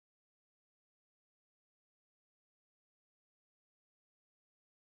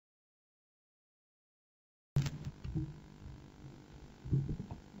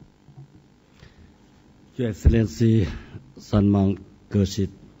Your Excellency Salman Khurshid,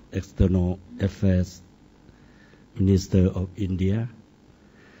 External Affairs Minister of India,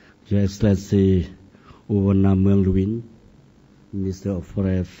 Your Excellency Uvanamung Luwin, Minister of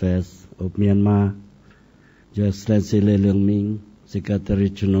Foreign Affairs of Myanmar, Your Excellency Lê Lương Minh, Secretary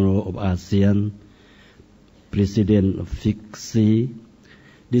General of ASEAN, President of FICSI,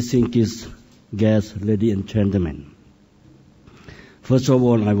 distinguished guests, ladies and gentlemen. First of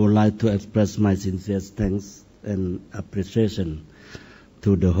all, I would like to express my sincere thanks and appreciation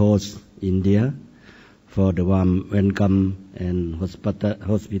to the host, India, for the warm welcome and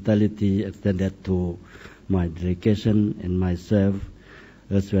hospitality extended to my delegation and myself,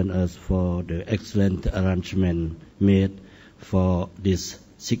 as well as for the excellent arrangement made for this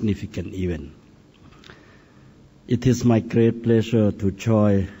significant event. It is my great pleasure to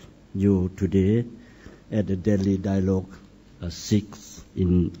join you today at the Delhi Dialogue 6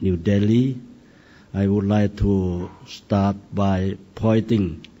 in New Delhi. I would like to start by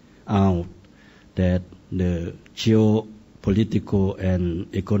pointing out that the geopolitical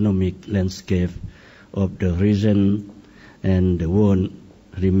and economic landscape of the region and the world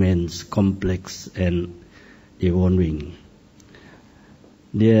remains complex and evolving.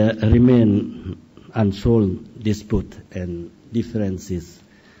 There remain unsolved disputes and differences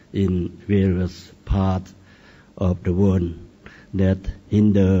in various parts of the world that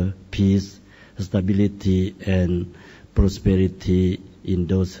hinder peace, stability, and prosperity in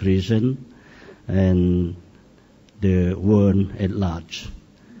those regions and the world at large.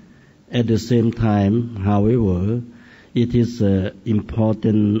 At the same time, however, it is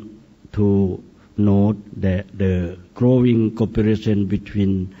important to note that the growing cooperation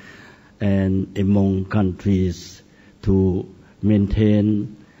between and among countries to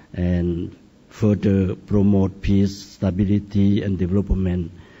maintain and further promote peace, stability, and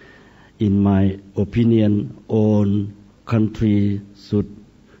development. In my opinion, all countries should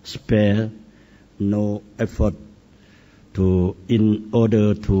spare no effort in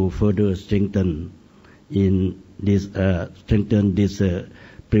order to further strengthen this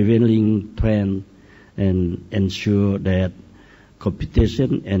prevailing trend and ensure that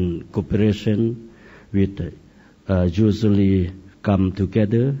competition and cooperation which usually come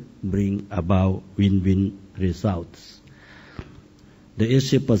together bring about win-win results. The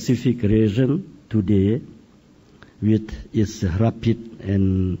Asia-Pacific region today, with its rapid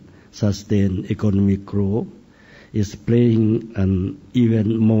and sustained economic growth, is playing an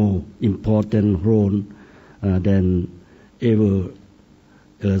even more important role than ever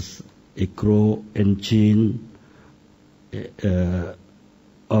as a growth engine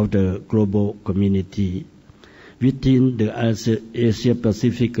of the global community. Within the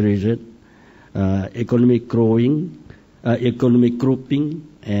Asia-Pacific region, economic grouping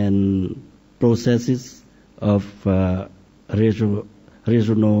and processes of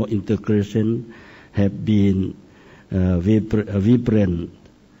regional integration have been vibrant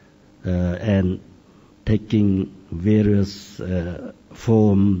and taking various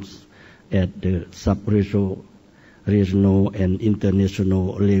forms at the sub-regional, regional and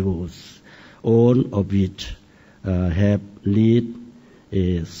international levels, all of which have laid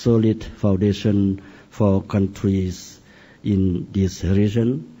a solid foundation for countries in this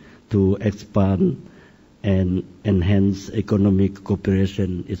region to expand and enhance economic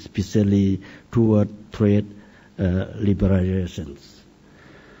cooperation, especially toward trade liberalizations.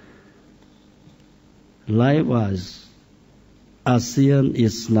 Likewise, ASEAN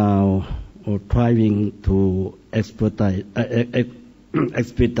is now trying to expedite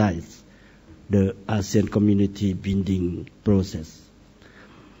the ASEAN community building process.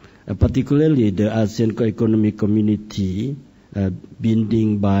 Particularly the ASEAN Economic Community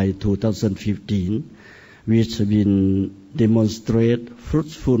building by 2015, which will demonstrate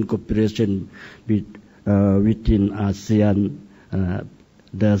fruitful cooperation within ASEAN,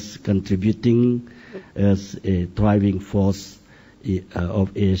 thus contributing as a driving force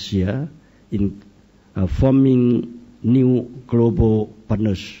of Asia in forming new global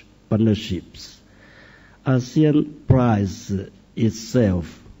partnerships. ASEAN prides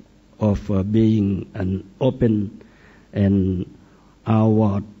itself of being an open and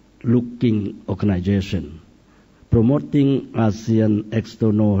outward-looking organization, promoting ASEAN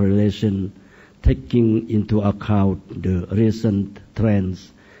external relations, taking into account the recent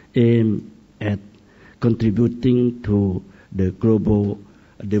trends aimed at contributing to the global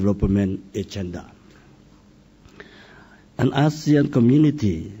development agenda. An ASEAN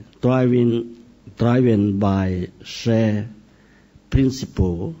community driven by shared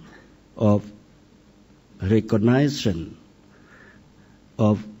principle of recognition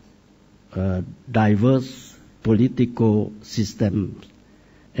of diverse political systems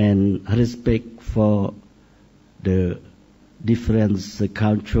and respect for the different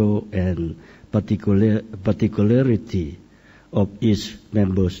cultural and particularity of each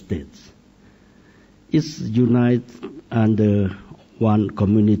member state. It's united under one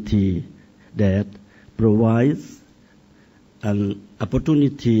community that provides an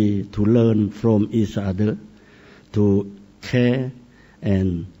opportunity to learn from each other, to care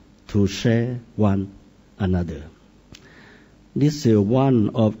and to share one another. This is one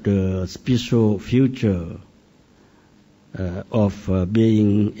of the special features of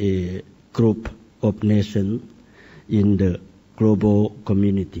being a group of nations in the global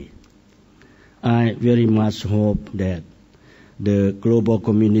community. I very much hope that the global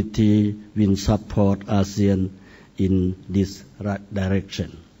community will support ASEAN in this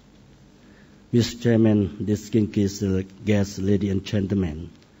direction. Mr. Chairman, distinguished guests, ladies and gentlemen,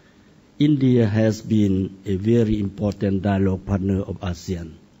 India has been a very important dialogue partner of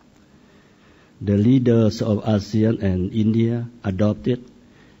ASEAN. The leaders of ASEAN and India adopted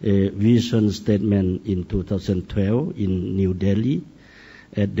a vision statement in 2012 in New Delhi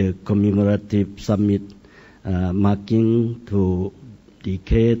at the commemorative summit marking for 2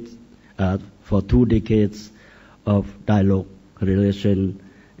 decades of dialogue relation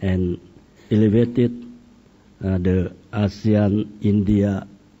and elevated the ASEAN-India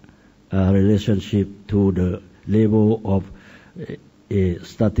relationship to the level of a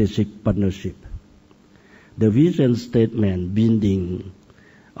strategic partnership. The vision statement building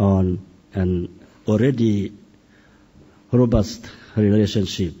on an already robust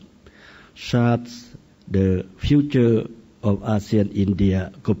relationship charts the future of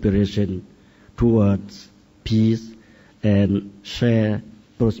ASEAN-India cooperation towards peace and shared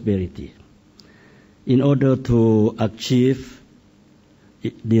prosperity. In order to achieve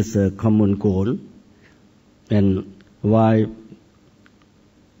this common goal, and while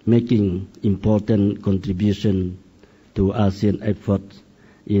making important contribution to ASEAN efforts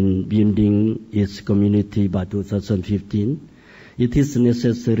in building its community by 2015, it is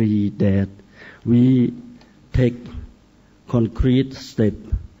necessary that we take concrete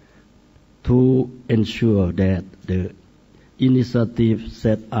steps to ensure that the initiatives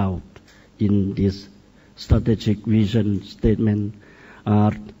set out in this strategic vision statement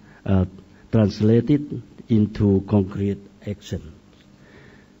are translated into concrete action.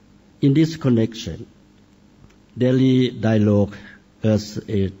 In this connection, Delhi Dialogue as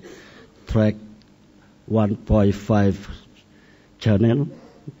a track 1.5 channel,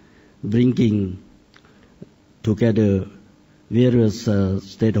 bringing together various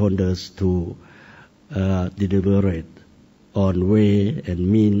stakeholders to deliberate on way and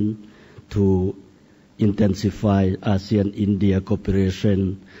means to intensify ASEAN-India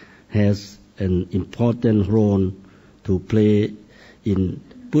cooperation, has an important role to play in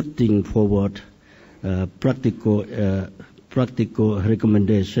putting forward practical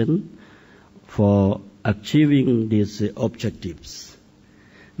recommendation for achieving these objectives.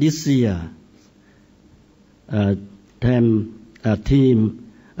 This year, team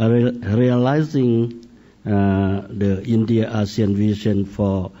realizing the India-ASEAN vision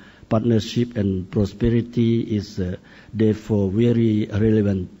for partnership and prosperity is therefore very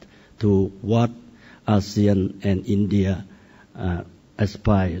relevant to what ASEAN and India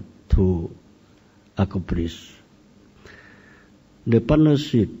aspire to accomplish. The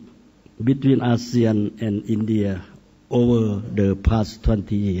partnership between ASEAN and India over the past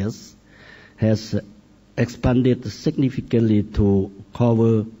 20 years has expanded significantly to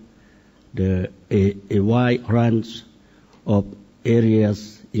cover a wide range of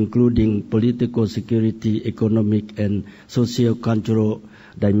areas, including political, security, economic, and socio-cultural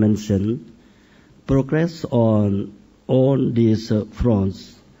dimensions. Progress on these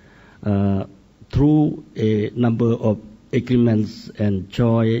fronts through a number of agreements and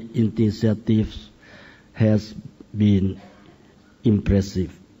joint initiatives has been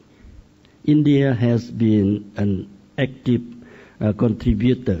impressive. India has been an active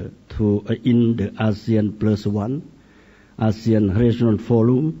contributor in the ASEAN Plus One, ASEAN Regional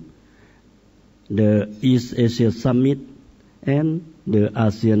Forum, the East Asia Summit, and the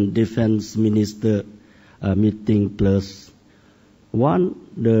ASEAN Defense Minister Meeting Plus One.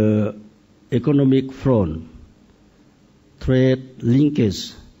 The economic front, trade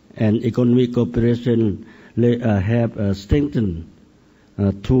linkage, and economic cooperation have strengthened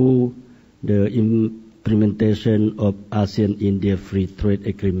through the implementation of ASEAN-India Free Trade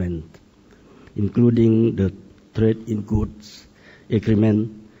Agreement, including the Trade in Goods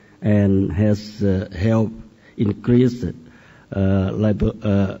Agreement, and has helped increase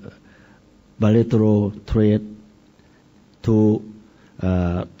bilateral trade to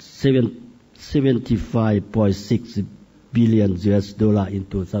 75.6 billion US dollar in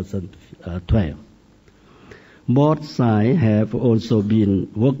 2012. Both sides have also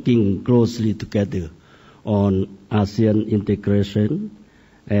been working closely together on ASEAN integration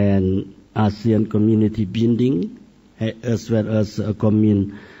and ASEAN community building, as well as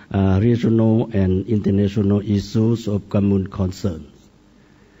common regional and international issues of common concern.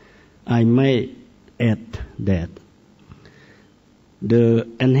 I may add that the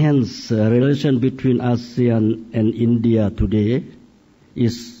enhanced relation between ASEAN and India today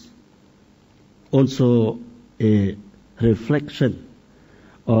is also a reflection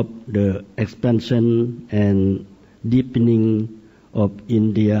of the expansion and deepening of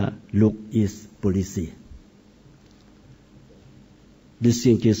India Look-East policy.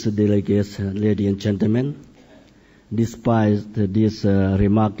 Distinguished delegates, ladies and gentlemen, despite this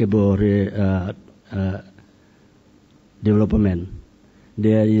remarkable development,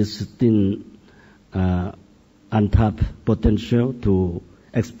 there is still untapped potential to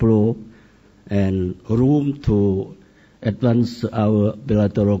explore and room to advance our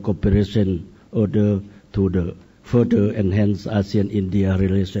bilateral cooperation in order to further enhance ASEAN-India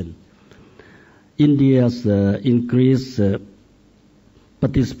relations. India's increased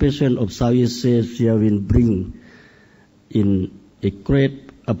participation of Southeast Asia will bring in a great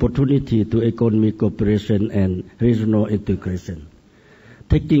opportunity to economic cooperation and regional integration.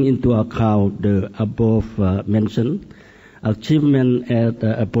 Taking into account the above mentioned achievement and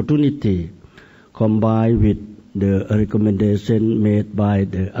opportunity, combined with the recommendation made by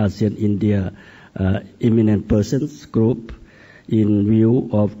the ASEAN-India eminent persons group in view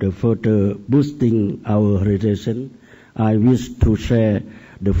of the further boosting our relation, I wish to share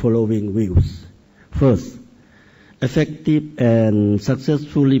the following views. First, effective and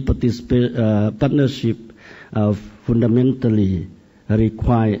successfully partnership fundamentally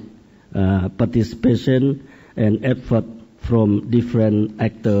require participation and effort from different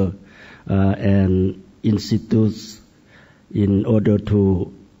actors and institutes in order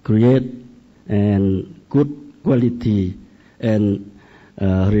to create and good quality and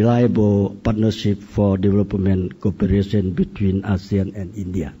reliable partnership for development cooperation between ASEAN and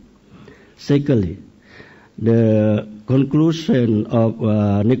India. Secondly, the conclusion of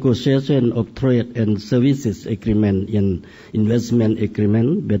negotiation of trade and services agreement and investment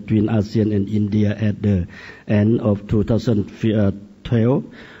agreement between ASEAN and India at the end of 2012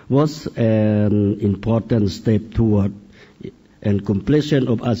 was an important step toward and completion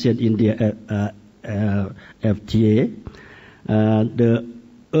of ASEAN-India FTA. The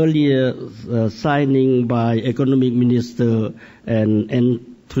earlier signing by economic minister and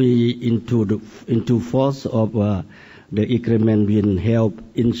entry into force of the agreement will help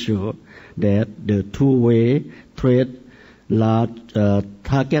ensure that the two-way trade large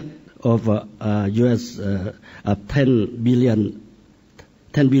target of US 10 billion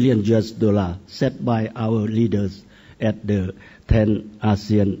US dollar set by our leaders at the 10th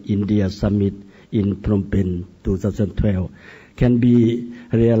ASEAN-India Summit in Phnom Penh 2012 can be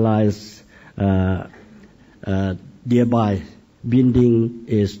realized, thereby building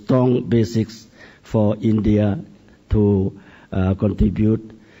a strong basis for India to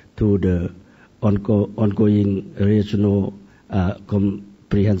contribute to the ongoing regional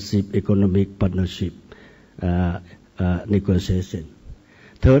comprehensive economic partnership negotiation.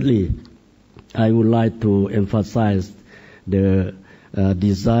 Thirdly, I would like to emphasize the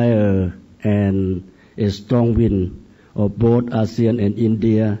desire and a strong will of both ASEAN and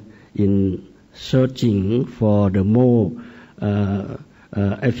India in searching for the more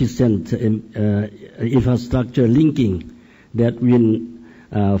efficient infrastructure linking that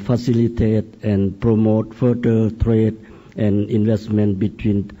will facilitate and promote further trade and investment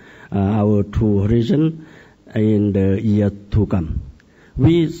between our two regions in the year to come.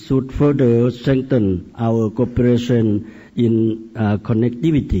 We should further strengthen our cooperation in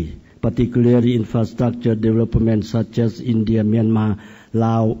connectivity, particularly infrastructure development such as India, Myanmar,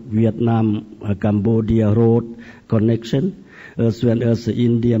 Laos, Vietnam, Cambodia road connection, as well as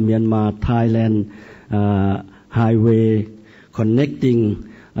India, Myanmar, Thailand highway connecting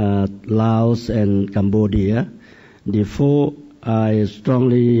Laos and Cambodia. Therefore, I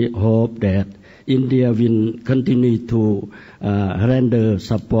strongly hope that India will continue to render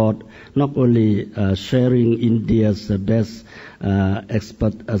support, not only sharing India's best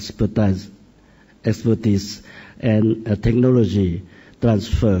expertise and technology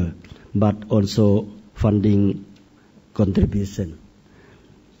transfer, but also funding contribution.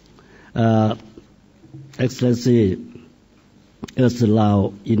 Excellency, as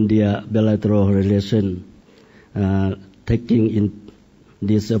Lao-India bilateral relation. Taking in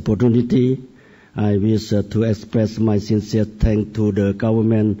this opportunity, I wish to express my sincere thanks to the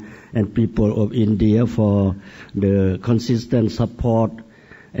government and people of India for the consistent support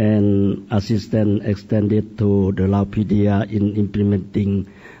and assistance extended to the Lao-PDR in implementing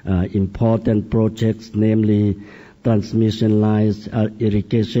important projects, namely transmission lines,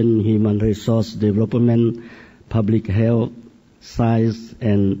 irrigation, human resource development, public health, science,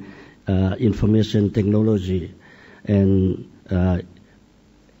 and information technology, and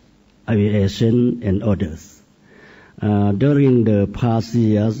aviation, and others. During the past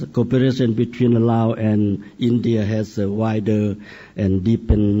years, cooperation between Laos and India has widened and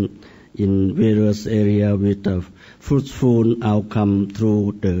deepened in various areas with a fruitful outcome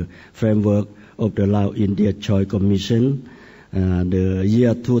through the framework of the Lao-India Joint Commission. The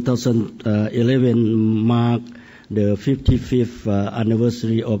year 2011 marked the 55th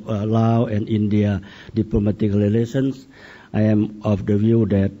anniversary of Lao and India diplomatic relations. I am of the view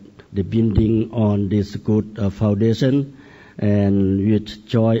that the building on this good foundation and with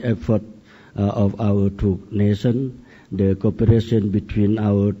joint effort of our two nations, the cooperation between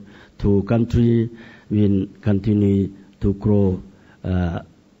our two countries will continue to grow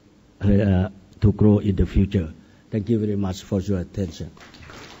in the future. Thank you very much for your attention.